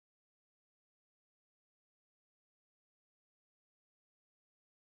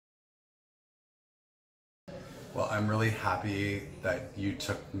Well, I'm really happy that you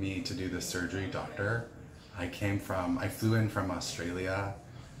took me to do the surgery, doctor. I flew in from Australia.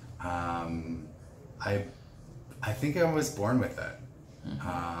 Um, I, I think I was born with it.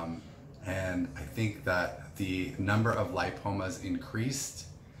 And I think that the number of lipomas increased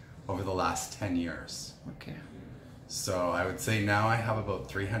over the last 10 years. Okay. So I would say now I have about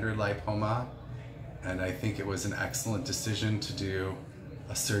 300 lipoma, and I think it was an excellent decision to do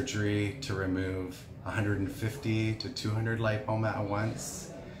a surgery to remove 150 to 200 lipoma at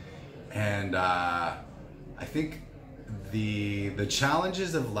once. And I think the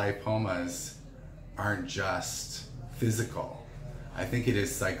challenges of lipomas aren't just physical. I think it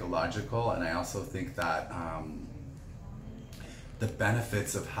is psychological, and I also think that the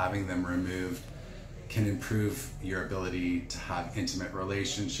benefits of having them removed can improve your ability to have intimate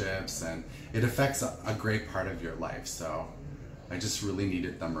relationships, and it affects a great part of your life. So I just really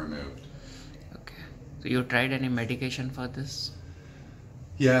needed them removed. Okay. So you tried any medication for this?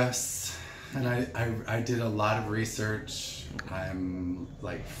 Yes, and I did a lot of research. I'm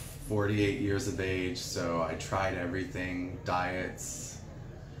like 48 years of age, so I tried everything, diets.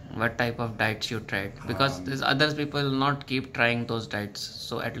 What type of diets you tried? Because there's others people will not keep trying those diets,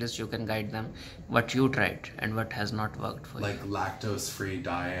 so at least you can guide them what you tried and what has not worked for Like you. lactose-free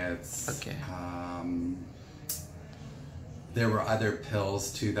diets. Okay. There were other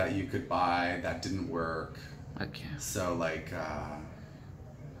pills too that you could buy that didn't work. Okay. So like,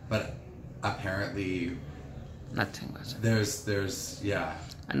 but apparently Nothing was. yeah.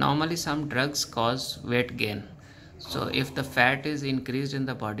 And normally some drugs cause weight gain. So if the fat is increased in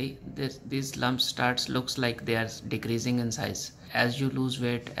the body, these lumps looks like they are decreasing in size. As you lose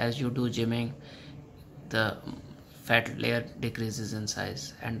weight, as you do gymming, the fat layer decreases in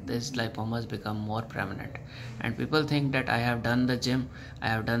size, and these lipomas become more prominent. And people think that I have done the gym, I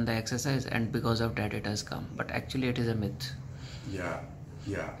have done the exercise, and because of that it has come. But actually it is a myth. Yeah,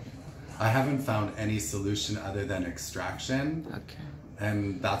 yeah. I haven't found any solution other than extraction. Okay.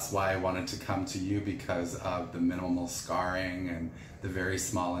 And that's why I wanted to come to you, because of the minimal scarring and the very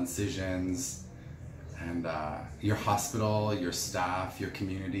small incisions. And your hospital, your staff, your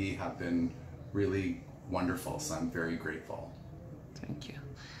community have been really wonderful. So I'm very grateful. Thank you.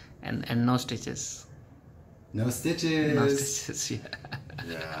 And no stitches. No stitches. No stitches, yeah.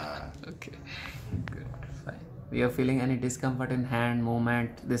 Yeah. Okay. Good. Fine. You are feeling any discomfort in hand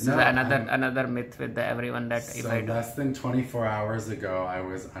movement? This No, is another myth with everyone that if I do. Less than 24 hours ago, I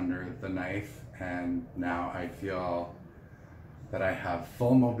was under the knife, and now I feel that I have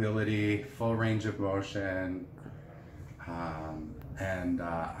full mobility, full range of motion, and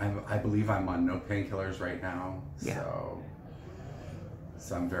I believe I'm on no painkillers right now. Yeah.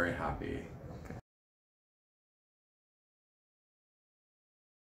 So I'm very happy.